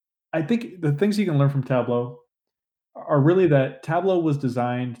I think the things you can learn from Tableau are really that Tableau was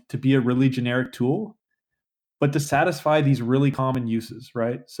designed to be a really generic tool, but to satisfy these really common uses,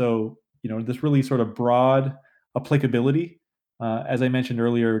 right? So, this really sort of broad applicability. As I mentioned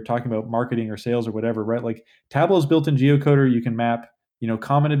earlier, talking about marketing or sales or whatever, right? Like Tableau's built-in geocoder, you can map,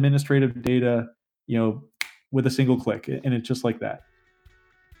 common administrative data, you know, with a single click, and it's just like that.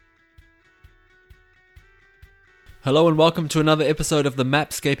 Hello and welcome to another episode of the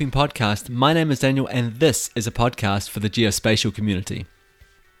Mapscaping Podcast. My name is Daniel and this is a podcast for the geospatial community.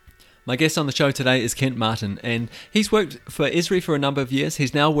 My guest on the show today is Kent Martin, and he's worked for Esri for a number of years.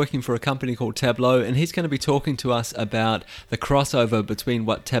 He's now working for a company called Tableau, and he's going to be talking to us about the crossover between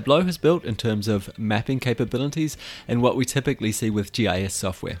what Tableau has built in terms of mapping capabilities and what we typically see with GIS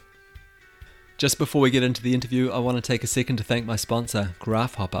software. Just before we get into the interview, I want to take a second to thank my sponsor,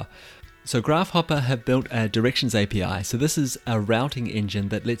 Graph. So Graph have built a directions API. So this is a routing engine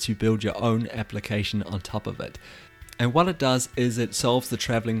that lets you build your own application on top of it. And what it does is it solves the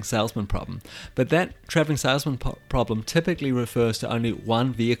traveling salesman problem. But that traveling salesman problem typically refers to only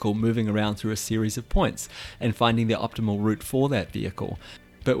one vehicle moving around through a series of points and finding the optimal route for that vehicle.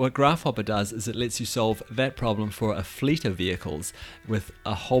 But what Graph does is it lets you solve that problem for a fleet of vehicles with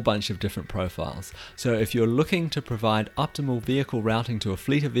a whole bunch of different profiles. So if you're looking to provide optimal vehicle routing to a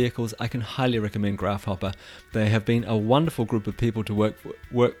fleet of vehicles, I can highly recommend Graph. They have been a wonderful group of people to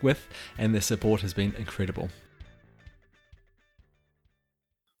work with, and their support has been incredible.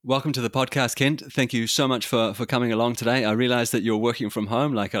 Welcome to the podcast, Kent. Thank you so much for coming along today. I realize that you're working from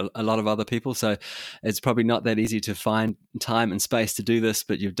home like a lot of other people, so it's probably not that easy to find time and space to do this,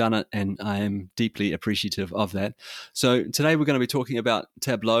 but you've done it, and I am deeply appreciative of that. So today we're going to be talking about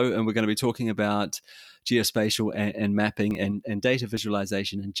Tableau, and we're going to be talking about geospatial and mapping and data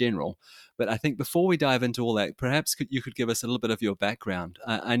visualization in general. But I think before we dive into all that, perhaps you could give us a little bit of your background.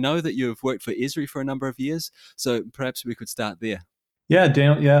 I know that you've worked for Esri for a number of years, so perhaps we could start there. Yeah,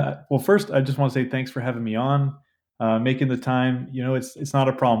 Daniel. Yeah. Well, first, I just want to say thanks for having me on, making the time. It's not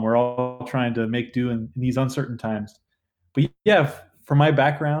a problem. We're all trying to make do in these uncertain times. But yeah, for my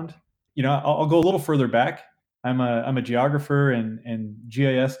background, I'll go a little further back. I'm a geographer and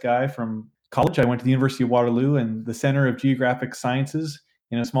GIS guy from college. I went to the University of Waterloo and the Center of Geographic Sciences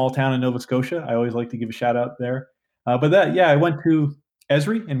in a small town in Nova Scotia. I always like to give a shout out there. I went to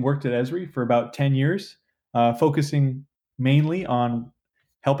Esri and worked at Esri for about 10 years, focusing mainly on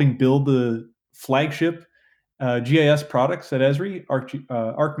helping build the flagship GIS products at Esri,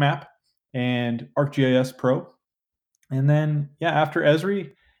 ArcMap and ArcGIS Pro. And then, after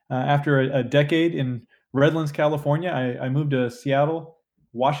Esri, after a decade in Redlands, California, I moved to Seattle,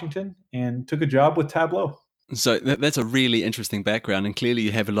 Washington, and took a job with Tableau. So that's a really interesting background, and clearly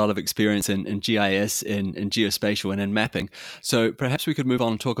you have a lot of experience in GIS, in geospatial, and in mapping. So perhaps we could move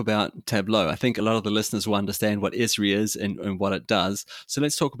on and talk about Tableau. I think a lot of the listeners will understand what Esri is and what it does. So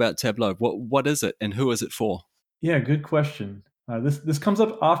let's talk about Tableau. What is it, and who is it for? Yeah, good question. This comes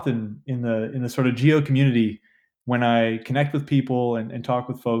up often in the sort of geo community when I connect with people and talk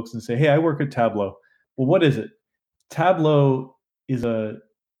with folks and say, "Hey, I work at Tableau." Well, what is it? Tableau is a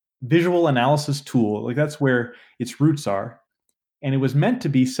visual analysis tool. Like that's where its roots are. And it was meant to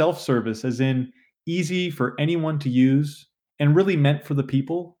be self-service, as in easy for anyone to use, and really meant for the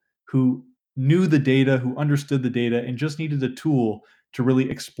people who knew the data, who understood the data, and just needed a tool to really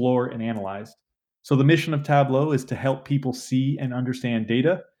explore and analyze. So the mission of Tableau is to help people see and understand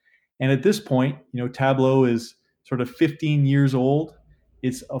data. And at this point, Tableau is sort of 15 years old.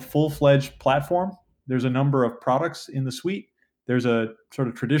 It's a full-fledged platform. There's a number of products in the suite. There's a sort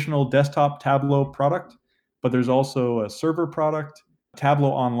of traditional desktop Tableau product, but there's also a server product,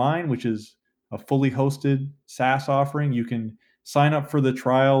 Tableau Online, which is a fully hosted SaaS offering. You can sign up for the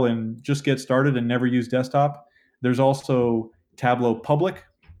trial and just get started and never use desktop. There's also Tableau Public,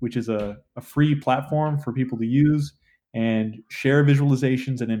 which is a free platform for people to use and share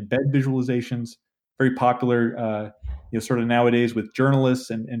visualizations and embed visualizations. Very popular, sort of nowadays with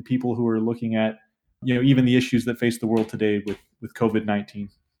journalists and people who are looking at, even the issues that face the world today with COVID-19.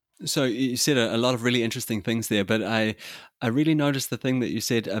 So you said a lot of really interesting things there, but I really noticed the thing that you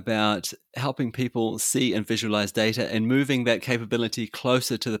said about helping people see and visualize data and moving that capability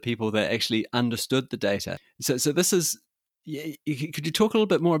closer to the people that actually understood the data. So this is, could you talk a little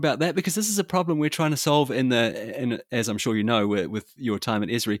bit more about that? Because this is a problem we're trying to solve as I'm sure you know, with your time at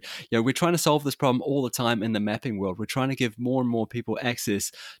Esri, we're trying to solve this problem all the time in the mapping world. We're trying to give more and more people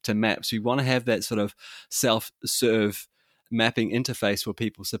access to maps. We want to have that sort of self-serve mapping interface for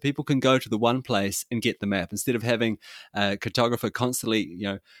people, so people can go to the one place and get the map instead of having a cartographer constantly,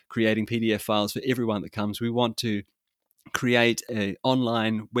 creating PDF files for everyone that comes. We want to create an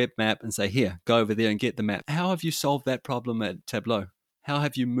online web map and say, here, go over there and get the map. How have you solved that problem at Tableau? How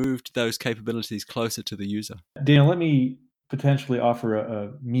have you moved those capabilities closer to the user? Daniel, let me potentially offer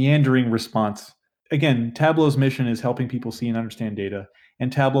a meandering response. Again, Tableau's mission is helping people see and understand data,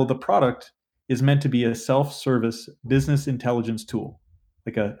 and Tableau, the product, is meant to be a self-service business intelligence tool,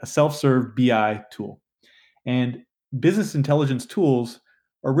 like a self-serve BI tool. And business intelligence tools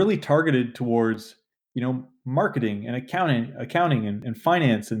are really targeted towards, marketing and accounting and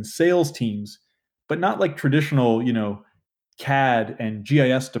finance and sales teams, but not like traditional, CAD and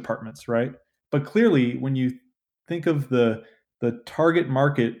GIS departments, right? But clearly, when you think of the target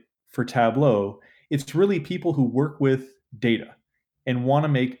market for Tableau, it's really people who work with data and want to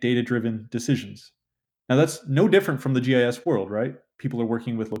make data-driven decisions. Now, that's no different from the GIS world, right? People are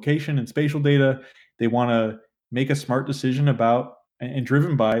working with location and spatial data. They want to make a smart decision about and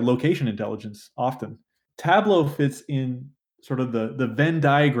driven by location intelligence often. Tableau fits in sort of the Venn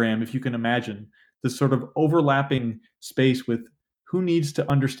diagram, if you can imagine, this sort of overlapping space with who needs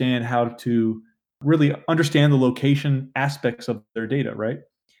to understand how to really understand the location aspects of their data, right?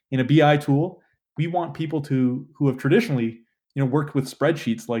 In a BI tool, we want people to who have traditionally, worked with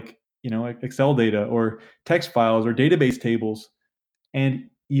spreadsheets like, Excel data or text files or database tables, and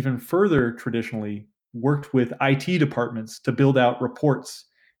even further traditionally worked with IT departments to build out reports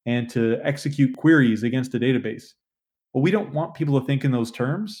and to execute queries against a database. Well, we don't want people to think in those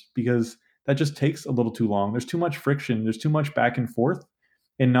terms because that just takes a little too long. There's too much friction, there's too much back and forth,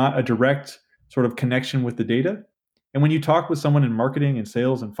 and not a direct sort of connection with the data. And when you talk with someone in marketing and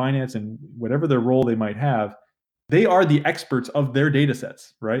sales and finance and whatever their role they might have, they are the experts of their data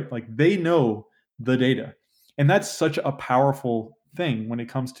sets, right? Like they know the data. And that's such a powerful thing when it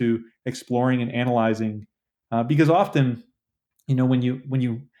comes to exploring and analyzing, because often, when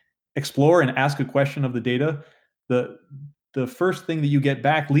you explore and ask a question of the data, the the first thing that you get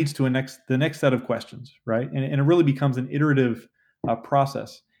back leads to the next set of questions, right? And it really becomes an iterative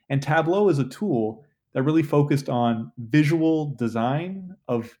process. And Tableau is a tool that really focused on visual design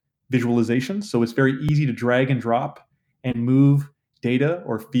of visualizations. So it's very easy to drag and drop and move data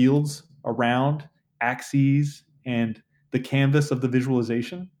or fields around axes and the canvas of the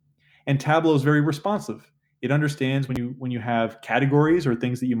visualization. And Tableau is very responsive. It understands when you have categories or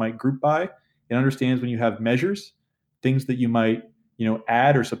things that you might group by. It understands when you have measures, things that you might,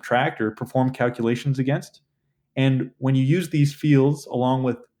 add or subtract or perform calculations against. And when you use these fields along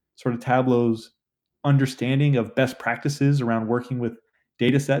with sort of Tableau's understanding of best practices around working with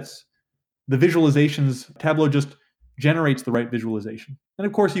data sets, the visualizations, Tableau just generates the right visualization. And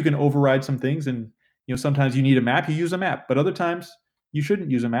of course, you can override some things, and sometimes you need a map, you use a map, but other times you shouldn't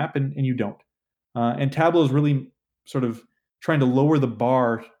use a map, and you don't. And Tableau is really sort of trying to lower the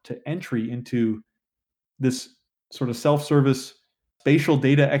bar to entry into this sort of self-service spatial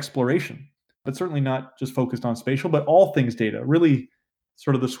data exploration, but certainly not just focused on spatial, but all things data, really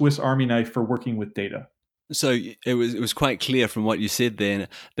sort of the Swiss Army knife for working with data. So it was quite clear from what you said then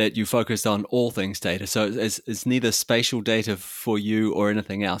that you focused on all things data. So it's neither spatial data for you or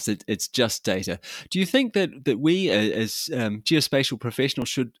anything else. It's just data. Do you think that we as geospatial professionals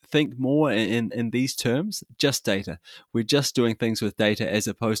should think more in these terms? Just data. We're just doing things with data as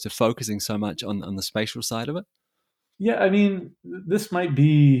opposed to focusing so much on the spatial side of it? Yeah, I mean, this might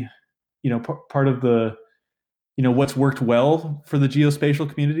be, part of the, what's worked well for the geospatial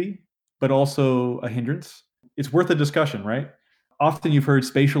community, but also a hindrance. It's worth a discussion, right? Often you've heard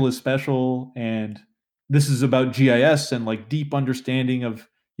spatial is special, and this is about GIS and like deep understanding of,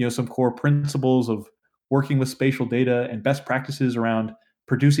 some core principles of working with spatial data and best practices around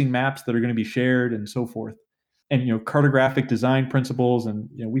producing maps that are going to be shared and so forth. And, cartographic design principles, and,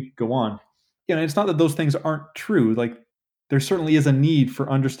 we could go on. It's not that those things aren't true. Like there certainly is a need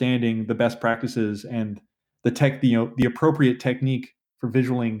for understanding the best practices and the appropriate technique for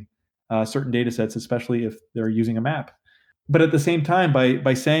visualing certain data sets, especially if they're using a map. But at the same time,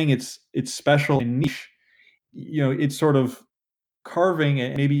 by saying it's special and niche, it's sort of carving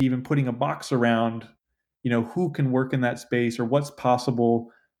and maybe even putting a box around, who can work in that space or what's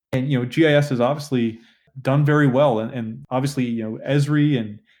possible. And GIS has obviously done very well, and obviously Esri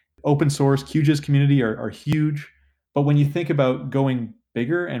and open source QGIS community are huge. But when you think about going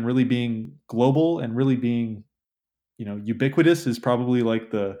bigger and really being global and really being ubiquitous is probably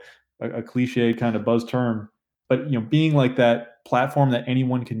like a cliche kind of buzz term, but being like that platform that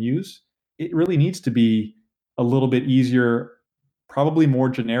anyone can use, it really needs to be a little bit easier, probably more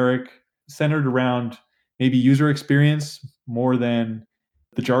generic, centered around maybe user experience more than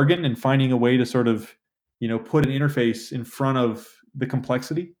the jargon, and finding a way to sort of put an interface in front of the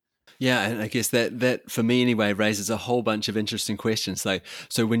complexity. Yeah, and I guess that for me anyway raises a whole bunch of interesting questions.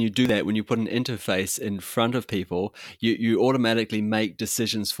 So when you do that, when you put an interface in front of people, you automatically make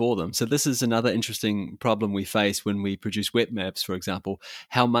decisions for them. So this is another interesting problem we face when we produce web maps, for example.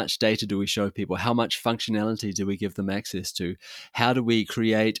 How much data do we show people? How much functionality do we give them access to? How do we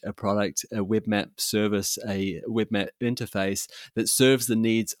create a product, a web map service, a web map interface that serves the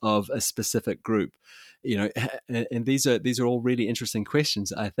needs of a specific group? And these are all really interesting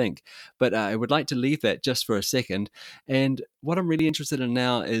questions, I think. But I would like to leave that just for a second. And what I'm really interested in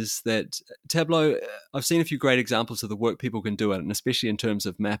now is that Tableau, I've seen a few great examples of the work people can do it, and especially in terms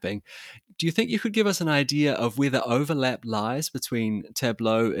of mapping. Do you think you could give us an idea of where the overlap lies between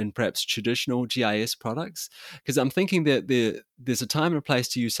Tableau and perhaps traditional GIS products? Because I'm thinking that there's a time and a place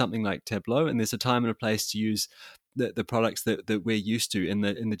to use something like Tableau, and there's a time and a place to use the products that we're used to in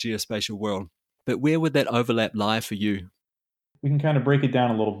the geospatial world. But where would that overlap lie for you? We can kind of break it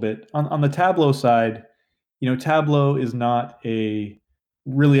down a little bit. On the Tableau side, Tableau is not a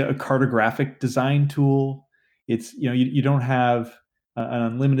really a cartographic design tool. It's, you don't have an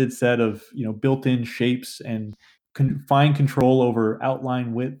unlimited set of, built-in shapes and fine control over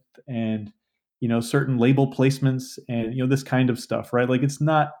outline width and, certain label placements and, this kind of stuff, right? Like it's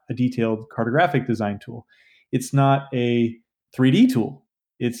not a detailed cartographic design tool. It's not a 3D tool.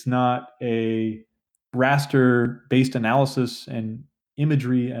 It's not a raster based analysis and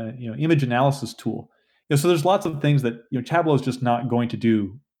imagery, image analysis tool. So there's lots of things that Tableau is just not going to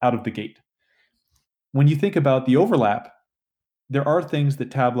do out of the gate. When you think about the overlap, there are things that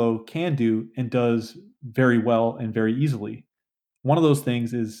Tableau can do and does very well and very easily. One of those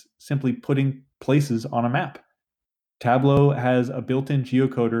things is simply putting places on a map. Tableau has a built-in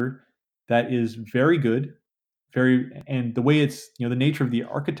geocoder that is very good, and the way it's, the nature of the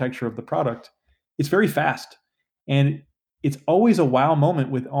architecture of the product, it's very fast. And it's always a wow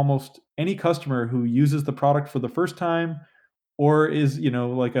moment with almost any customer who uses the product for the first time or is,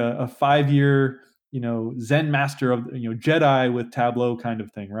 like a 5 year, Zen master of, Jedi with Tableau kind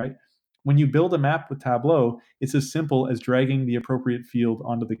of thing, right? When you build a map with Tableau, it's as simple as dragging the appropriate field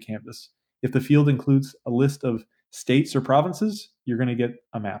onto the canvas. If the field includes a list of states or provinces, you're going to get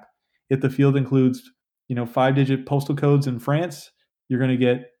a map. If the field includes, 5-digit postal codes in France, you're going to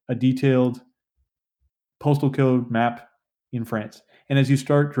get a detailed postal code map in France. And as you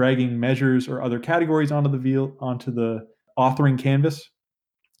start dragging measures or other categories onto the authoring canvas,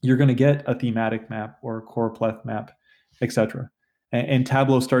 you're going to get a thematic map or a choropleth map, etc. And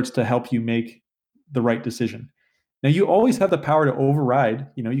Tableau starts to help you make the right decision. Now you always have the power to override.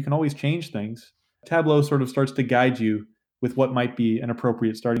 You can always change things. Tableau sort of starts to guide you with what might be an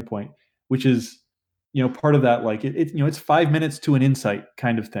appropriate starting point, which is, part of that. Like it's 5 minutes to an insight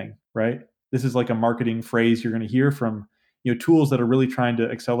kind of thing, right? This is like a marketing phrase you're going to hear from, tools that are really trying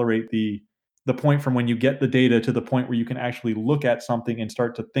to accelerate the point from when you get the data to the point where you can actually look at something and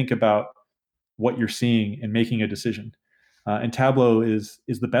start to think about what you're seeing and making a decision. And Tableau is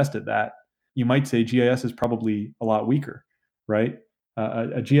the best at that. You might say GIS is probably a lot weaker, right?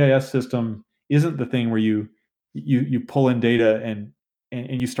 A GIS system isn't the thing where you pull in data and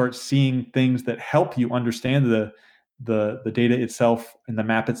you start seeing things that help you understand the data itself and the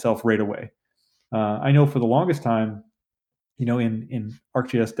map itself right away. I know for the longest time, in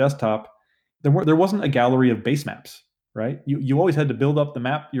ArcGIS Desktop, there wasn't a gallery of base maps, right? You always had to build up the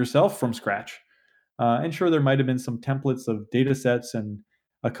map yourself from scratch. And sure, there might have been some templates of data sets and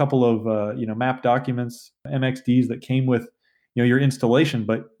a couple of map documents, MXDs that came with your installation.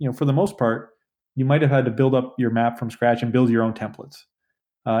 But for the most part, you might have had to build up your map from scratch and build your own templates.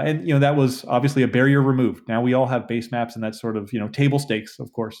 And that was obviously a barrier removed. Now we all have base maps, and that's sort of table stakes,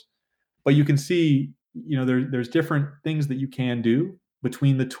 of course. But you can see there's different things that you can do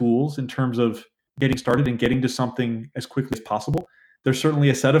between the tools in terms of getting started and getting to something as quickly as possible. There's certainly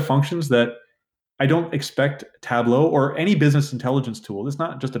a set of functions that I don't expect Tableau or any business intelligence tool. It's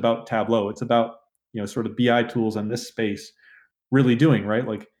not just about Tableau. It's about sort of BI tools in this space really doing, right?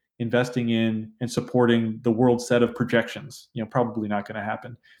 Like investing in and supporting the world set of projections. Probably not going to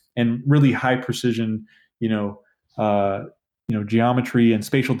happen. And really high precision, uh, geometry and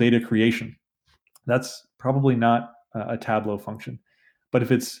spatial data creation. That's probably not a Tableau function. But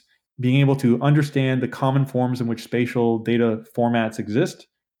if it's being able to understand the common forms in which spatial data formats exist,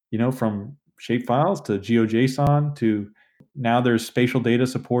 from shapefiles to GeoJSON to now there's spatial data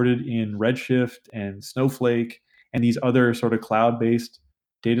supported in Redshift and Snowflake and these other sort of cloud-based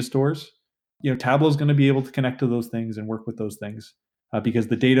data stores. Tableau is going to be able to connect to those things and work with those things because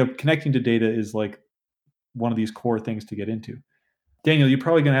the data connecting to data is like one of these core things to get into. Daniel, you're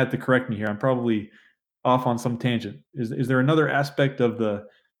probably going to have to correct me here. I'm probably off on some tangent. Is there another aspect of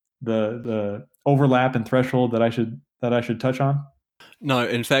the overlap and threshold that I should touch on? No,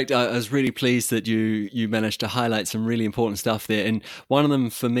 in fact, I was really pleased that you managed to highlight some really important stuff there. And one of them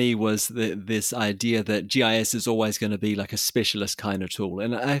for me was this idea that GIS is always going to be like a specialist kind of tool.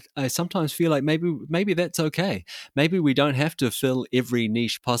 And I sometimes feel like maybe that's okay. Maybe we don't have to fill every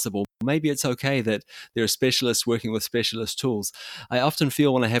niche possible. Maybe it's okay that there are specialists working with specialist tools. I often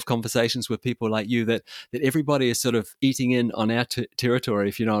feel when I have conversations with people like you that everybody is sort of eating in on our territory,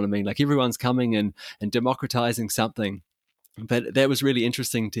 if you know what I mean. Like everyone's coming and democratizing something. But that was really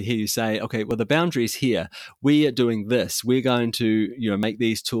interesting to hear you say, okay, well, the boundary is here. We are doing this. We're going to, make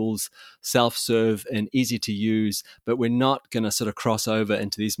these tools self-serve and easy to use, but we're not going to sort of cross over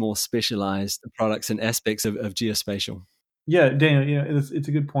into these more specialized products and aspects of geospatial. Yeah, Daniel, it's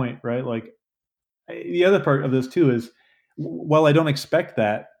a good point, right? Like the other part of this too is, while I don't expect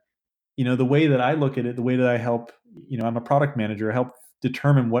that, the way that I look at it, the way that I help, I'm a product manager, I help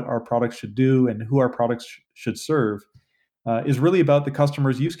determine what our products should do and who our products should serve, is really about the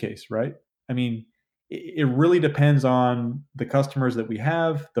customer's use case, right? I mean, it really depends on the customers that we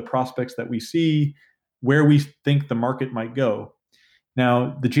have, the prospects that we see, where we think the market might go.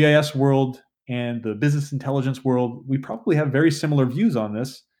 Now, the GIS world and the business intelligence world, we probably have very similar views on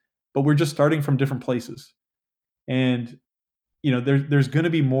this, but we're just starting from different places. And there's going to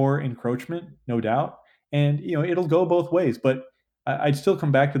be more encroachment, no doubt, and it'll go both ways. But I'd still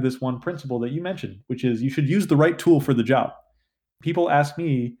come back to this one principle that you mentioned, which is you should use the right tool for the job. People ask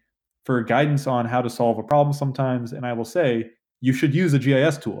me for guidance on how to solve a problem sometimes, and I will say you should use a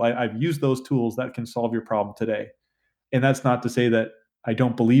GIS tool. I've used those tools that can solve your problem today, and that's not to say that I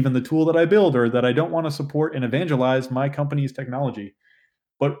don't believe in the tool that I build or that I don't want to support and evangelize my company's technology.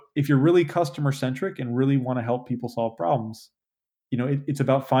 But if you're really customer centric and really want to help people solve problems, it's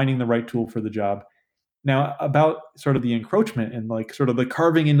about finding the right tool for the job. Now, about sort of the encroachment and like sort of the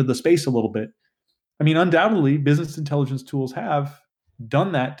carving into the space a little bit, I mean, undoubtedly, business intelligence tools have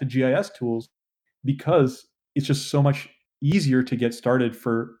done that to GIS tools because it's just so much easier to get started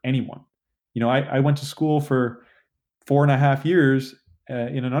for anyone. I went to school for 4.5 years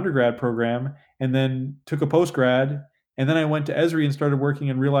in an undergrad program and then took a post grad. And then I went to Esri and started working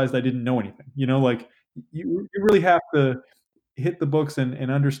and realized I didn't know anything. Like you really have to hit the books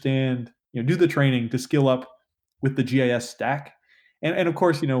and understand, do the training to skill up with the GIS stack. And of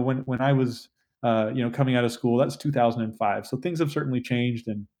course, when I was, coming out of school, that's 2005. So things have certainly changed.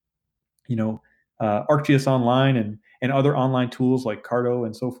 And, ArcGIS Online and other online tools like Carto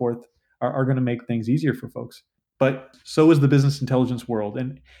and so forth are going to make things easier for folks. But so is the business intelligence world.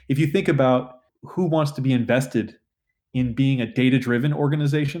 And if you think about who wants to be invested in being a data driven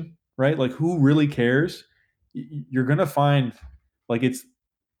organization, right? Like who really cares? You're going to find like it's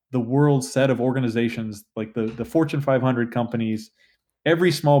the world's set of organizations, like the Fortune 500 companies,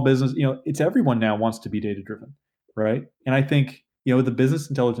 every small business, it's everyone now wants to be data driven, right? And I think, the business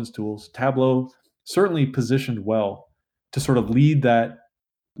intelligence tools, Tableau certainly positioned well to sort of lead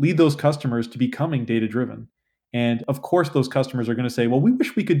those customers to becoming data driven. And of course, those customers are going to say, well, we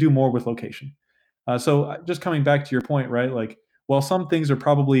wish we could do more with location. So just coming back to your point, right? Like, while some things are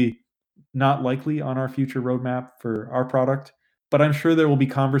probably not likely on our future roadmap for our product, but I'm sure there will be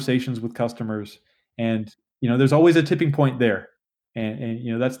conversations with customers, and there's always a tipping point there,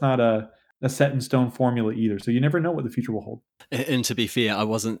 and that's not a set in stone formula either. So you never know what the future will hold. And to be fair, I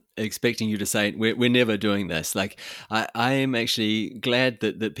wasn't expecting you to say we're never doing this. Like I am actually glad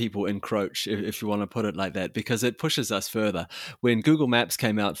that people encroach, if you want to put it like that, because it pushes us further. When Google Maps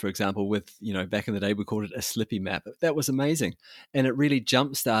came out, for example, with back in the day we called it a slippy map. That was amazing, and it really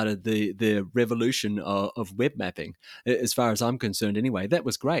jump started the revolution of web mapping. As far as I'm concerned, anyway, that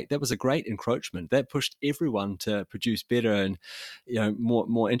was great. That was a great encroachment. That pushed everyone to produce better and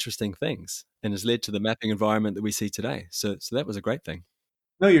more interesting things, and has led to the mapping environment that we see today. So that was a great thing.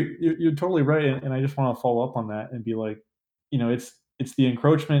 No, you're totally right, and I just want to follow up on that and be like, it's the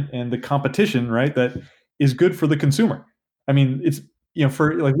encroachment and the competition, right? That is good for the consumer. I mean, it's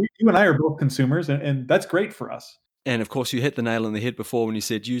for like you and I are both consumers, and that's great for us. And of course, you hit the nail on the head before when you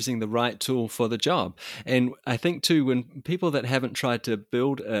said using the right tool for the job. And I think too, when people that haven't tried to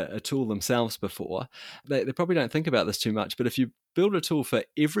build a tool themselves before, they probably don't think about this too much. But if you build a tool for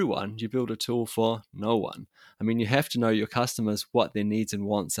everyone, you build a tool for no one. I mean, you have to know your customers, what their needs and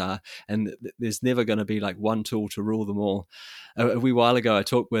wants are. And there's never going to be like one tool to rule them all. A wee while ago, I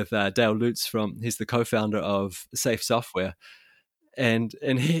talked with Dale Lutz he's the co-founder of Safe Software. And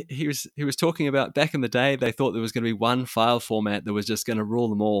he was talking about back in the day they thought there was going to be one file format that was just going to rule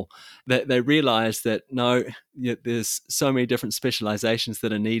them all. They realized that no, there's so many different specializations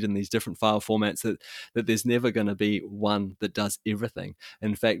that are needed in these different file formats that there's never going to be one that does everything.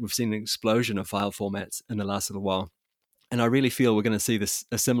 In fact, we've seen an explosion of file formats in the last little while. And I really feel we're going to see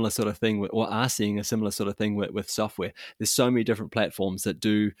a similar sort of thing, or are seeing a similar sort of thing with software. There's so many different platforms that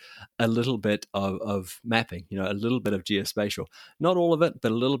do a little bit of mapping, a little bit of geospatial. Not all of it,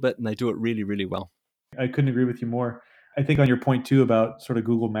 but a little bit, and they do it really, really well. I couldn't agree with you more. I think on your point too about sort of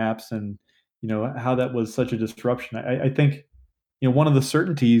Google Maps and how that was such a disruption. I think one of the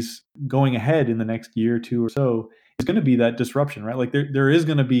certainties going ahead in the next year or two or so is going to be that disruption, right? Like there is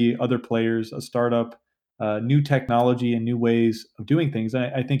going to be other players, a startup, new technology and new ways of doing things.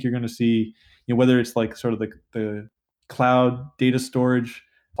 And I think you're going to see, whether it's like sort of the cloud data storage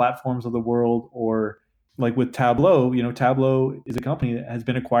platforms of the world, or like with Tableau, Tableau is a company that has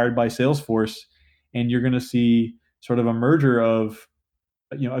been acquired by Salesforce, and you're going to see sort of a merger of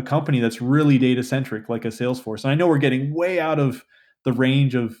a company that's really data centric like a Salesforce. And I know we're getting way out of the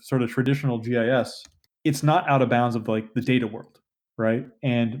range of sort of traditional GIS. It's not out of bounds of like the data world, right?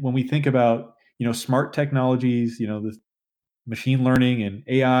 And when we think about smart technologies, the machine learning and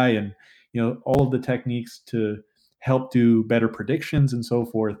AI and all of the techniques to help do better predictions and so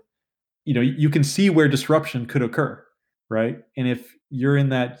forth, you can see where disruption could occur, right? And if you're in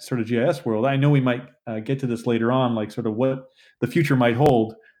that sort of GIS world, I know we might get to this later on, like sort of what the future might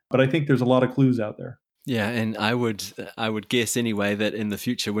hold, but I think there's a lot of clues out there. Yeah, and I would guess anyway that in the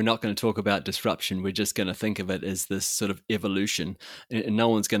future we're not going to talk about disruption. We're just going to think of it as this sort of evolution, and no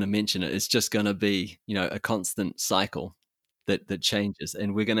one's going to mention it. It's just going to be a constant cycle that changes,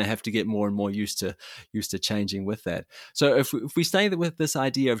 and we're going to have to get more and more used to changing with that. So if we stay with this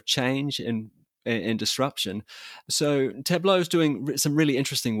idea of change and disruption, so Tableau is doing some really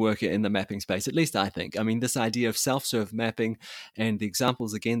interesting work in the mapping space, at least I think. I mean, this idea of self-serve mapping and the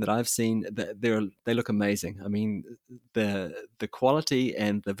examples again that I've seen, they look amazing. I mean, the quality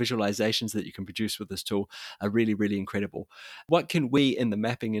and the visualizations that you can produce with this tool are really, really incredible. What can we in the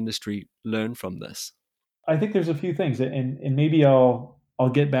mapping industry learn from this? I think there's a few things, and maybe I'll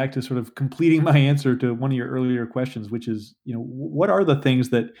get back to sort of completing my answer to one of your earlier questions, which is what are the things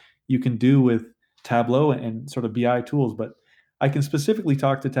that you can do with Tableau and sort of BI tools. But I can specifically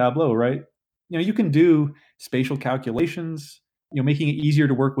talk to Tableau, right? You can do spatial calculations, making it easier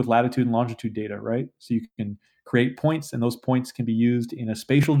to work with latitude and longitude data, right? So you can create points, and those points can be used in a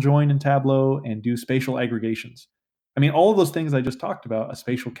spatial join in Tableau and do spatial aggregations. I mean, all of those things I just talked about, a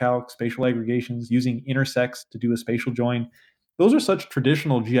spatial calc, spatial aggregations, using intersects to do a spatial join, those are such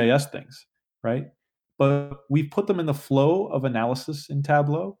traditional GIS things, right? But we've put them in the flow of analysis in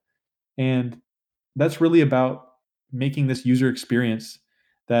Tableau. And that's really about making this user experience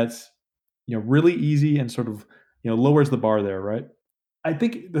that's really easy and sort of lowers the bar there, right? I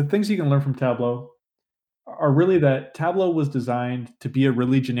think the things you can learn from Tableau are really that Tableau was designed to be a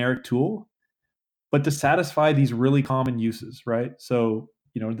really generic tool, but to satisfy these really common uses, right? So,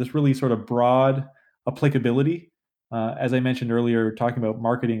 this really sort of broad applicability. As I mentioned earlier, talking about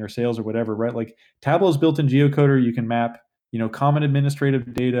marketing or sales or whatever, right? Like Tableau's built-in geocoder, you can map, common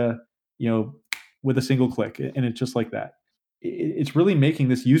administrative data, with a single click, and it's just like that. It's really making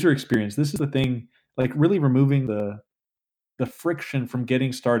this user experience. This is the thing, like really removing the friction from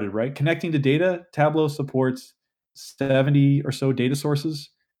getting started, right? Connecting to data, Tableau supports 70 or so data sources,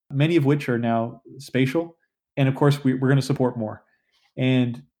 many of which are now spatial. And of course, we're going to support more.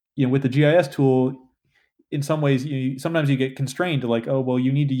 And with the GIS tool, in some ways, sometimes you get constrained to like, oh, well,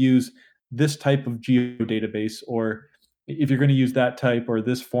 you need to use this type of geodatabase, or if you're going to use that type or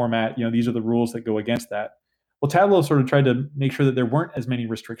this format, these are the rules that go against that. Well, Tableau sort of tried to make sure that there weren't as many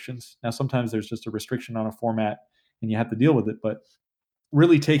restrictions. Now, sometimes there's just a restriction on a format and you have to deal with it, but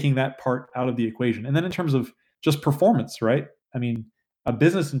really taking that part out of the equation. And then in terms of just performance, right? I mean, a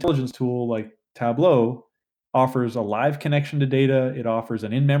business intelligence tool like Tableau offers a live connection to data, it offers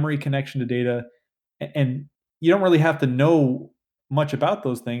an in-memory connection to data, and you don't really have to know much about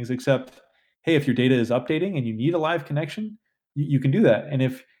those things except, hey, if your data is updating and you need a live connection, you can do that. And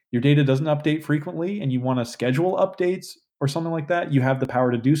if your data doesn't update frequently and you want to schedule updates or something like that, you have the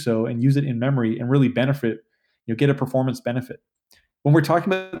power to do so and use it in memory and really benefit, get a performance benefit. When we're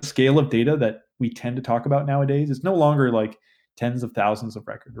talking about the scale of data that we tend to talk about nowadays, it's no longer like tens of thousands of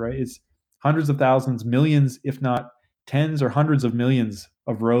record, right? It's hundreds of thousands, millions, if not tens or hundreds of millions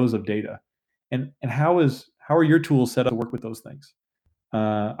of rows of data. And how are your tools set up to work with those things?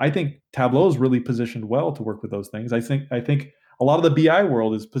 I think Tableau is really positioned well to work with those things. I think a lot of the BI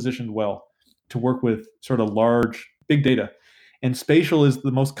world is positioned well to work with sort of large, big data. And spatial is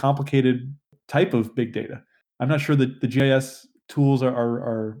the most complicated type of big data. I'm not sure that the GIS tools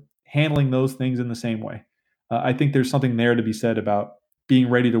are handling those things in the same way. I think there's something there to be said about being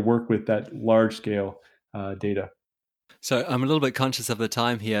ready to work with that large scale data. So I'm a little bit conscious of the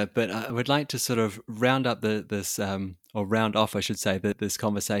time here, but I would like to sort of round up or round off, I should say, this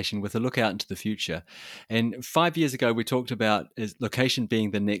conversation with a look out into the future. And 5 years ago, we talked about location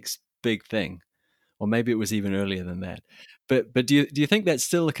being the next big thing, or maybe it was even earlier than that. But do you think that's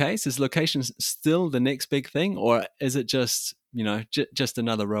still the case? Is location still the next big thing, or is it just just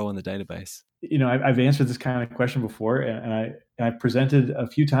another row in the database? I've answered this kind of question before, and I presented a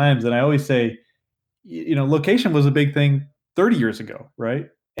few times, and I always say, location was a big thing 30 years ago, right?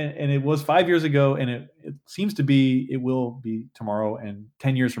 And it was 5 years ago, and it seems to be, it will be tomorrow and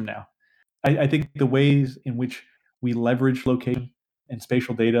 10 years from now. I think the ways in which we leverage location and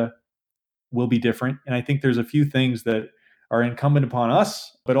spatial data will be different. And I think there's a few things that are incumbent upon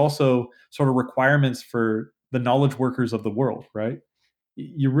us, but also sort of requirements for the knowledge workers of the world, right?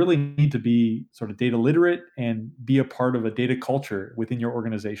 You really need to be sort of data literate and be a part of a data culture within your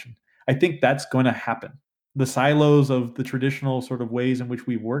organization. I think that's going to happen. The silos of the traditional sort of ways in which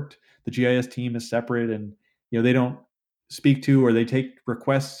we've worked, the GIS team is separate, and they don't speak to, or they take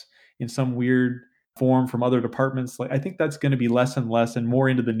requests in some weird form from other departments. Like, I think that's going to be less and less and more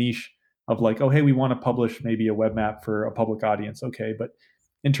into the niche of like, oh, hey, we want to publish maybe a web map for a public audience. Okay. But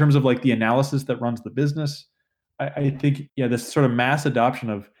in terms of like the analysis that runs the business, I think, yeah, this sort of mass adoption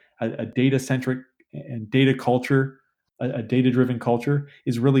of a data centric and data culture, a data driven culture,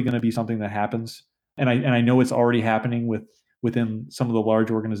 is really going to be something that happens. And I know it's already happening within some of the large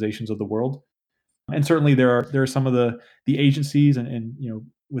organizations of the world. And certainly there are some of the agencies and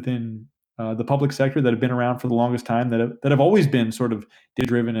within the public sector that have been around for the longest time that have always been sort of data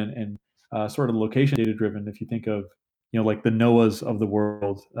driven and sort of location data driven. If you think of like the NOAAs of the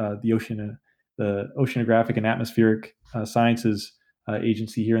world, the Oceanographic and Atmospheric Sciences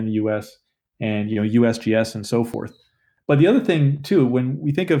Agency here in the U.S., and USGS and so forth. But the other thing too, when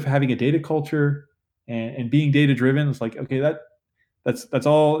we think of having a data culture and being data driven, it's like, okay, that's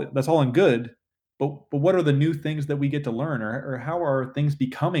all and good, but what are the new things that we get to learn, or how are things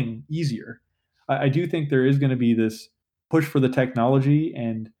becoming easier? I do think there is going to be this push for the technology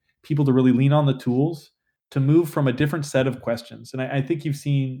and people to really lean on the tools to move from a different set of questions. And I think you've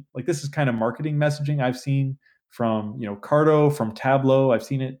seen, like, this is kind of marketing messaging I've seen from Carto, from Tableau. I've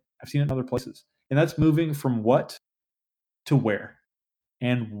seen it in other places, and that's moving from what to where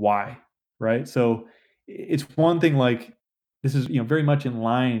and why, right? So it's one thing, like, this is very much in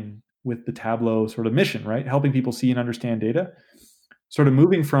line with the Tableau sort of mission, right? Helping people see and understand data, sort of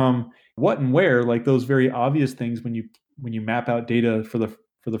moving from what and where, like those very obvious things when you map out data for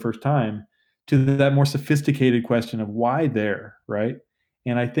the first time, to that more sophisticated question of why there, right?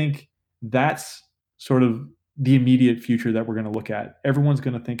 And I think that's sort of the immediate future that we're going to look at. Everyone's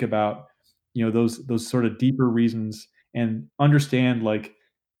going to think about those sort of deeper reasons and understand, like,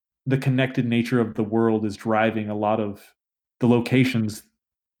 the connected nature of the world is driving a lot of the locations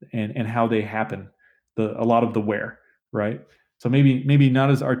and how they happen, a lot of the where, right? So maybe not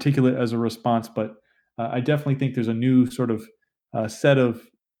as articulate as a response, but I definitely think there's a new sort of set of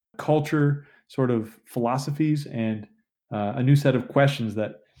culture, sort of philosophies, and a new set of questions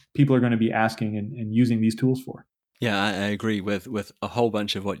that people are going to be asking and using these tools for. Yeah, I agree with a whole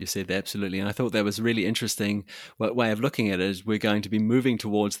bunch of what you said there, absolutely. And I thought that was a really interesting way of looking at it, is we're going to be moving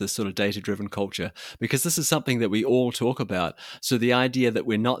towards this sort of data-driven culture, because this is something that we all talk about. So the idea that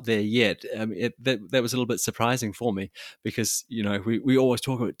we're not there yet, that was a little bit surprising for me, because, we always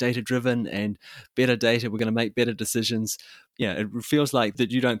talk about data-driven and better data, we're going to make better decisions. Yeah, it feels like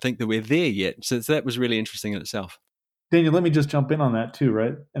that you don't think that we're there yet. So that was really interesting in itself. Daniel, let me just jump in on that too,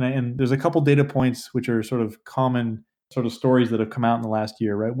 right? And there's a couple data points which are sort of common sort of stories that have come out in the last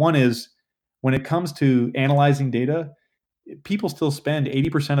year, right? One is, when it comes to analyzing data, people still spend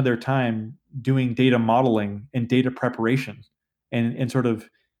 80% of their time doing data modeling and data preparation, and sort of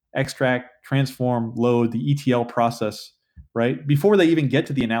extract, transform, load, the ETL process, right? Before they even get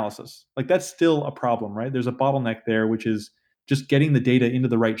to the analysis. Like, that's still a problem, right? There's a bottleneck there, which is just getting the data into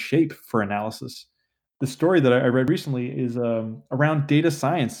the right shape for analysis. The story that I read recently is around data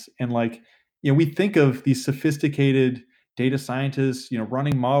science, and, like, we think of these sophisticated data scientists,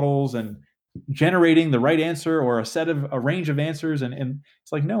 running models and generating the right answer or a range of answers, and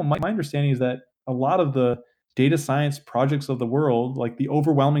it's like, no, my understanding is that a lot of the data science projects of the world, like the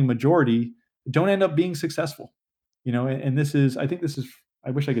overwhelming majority, don't end up being successful. And I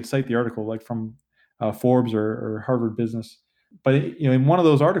wish I could cite the article, like, from Forbes or Harvard Business, but in one of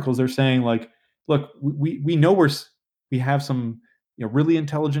those articles they're saying, like, look, we know we have some really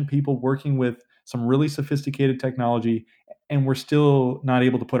intelligent people working with some really sophisticated technology, and we're still not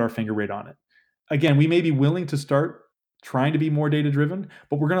able to put our finger rate on it. Again, we may be willing to start trying to be more data driven,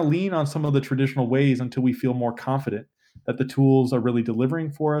 but we're going to lean on some of the traditional ways until we feel more confident that the tools are really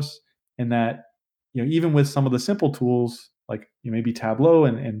delivering for us, and that even with some of the simple tools like maybe Tableau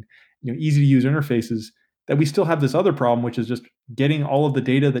and easy to use interfaces, that we still have this other problem, which is just getting all of the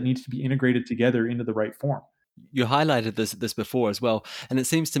data that needs to be integrated together into the right form. You highlighted this before as well, and it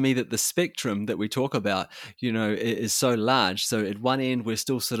seems to me that the spectrum that we talk about, is so large. So at one end, we're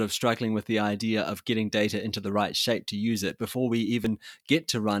still sort of struggling with the idea of getting data into the right shape to use it before we even get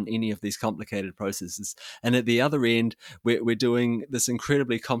to run any of these complicated processes. And at the other end, we're doing this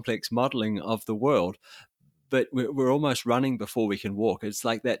incredibly complex modeling of the world, but we're almost running before we can walk. It's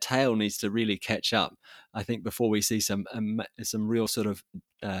like that tail needs to really catch up, I think, before we see some real sort of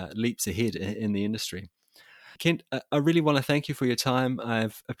leaps ahead in the industry. Kent, I really want to thank you for your time.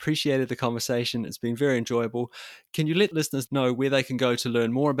 I've appreciated the conversation. It's been very enjoyable. Can you let listeners know where they can go to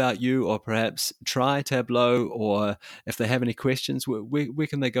learn more about you, or perhaps try Tableau, or if they have any questions, where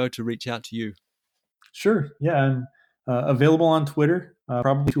can they go to reach out to you? Sure. Yeah, I'm available on Twitter,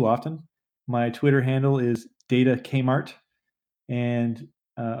 probably too often. My Twitter handle is DataKmart. And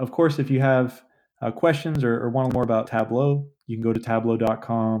of course, if you have questions or want to learn more about Tableau, you can go to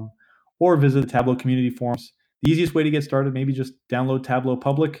tableau.com or visit the Tableau community forums. The easiest way to get started, maybe just download Tableau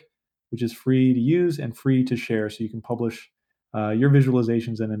Public, which is free to use and free to share, so you can publish your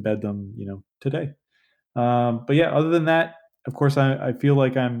visualizations and embed them, today. But yeah, other than that, of course, I feel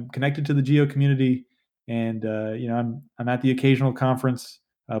like I'm connected to the Geo community, and I'm at the occasional conference.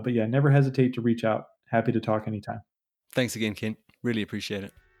 But yeah, never hesitate to reach out. Happy to talk anytime. Thanks again, Kent. Really appreciate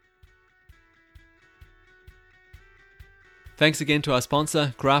it. Thanks again to our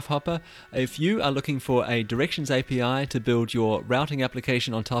sponsor, Grafhopper. If you are looking for a directions API to build your routing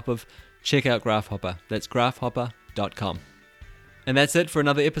application on top of, check out Grafhopper. That's grafhopper.com. And that's it for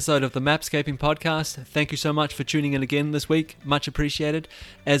another episode of the Mapscaping Podcast. Thank you so much for tuning in again this week. Much appreciated.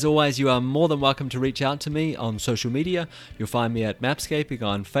 As always, you are more than welcome to reach out to me on social media. You'll find me at Mapscaping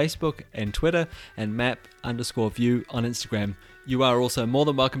on Facebook and Twitter, and map_view on Instagram. You are also more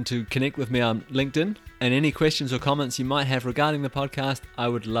than welcome to connect with me on LinkedIn, and any questions or comments you might have regarding the podcast, I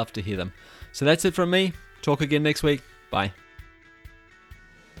would love to hear them. So that's it from me. Talk again next week. Bye.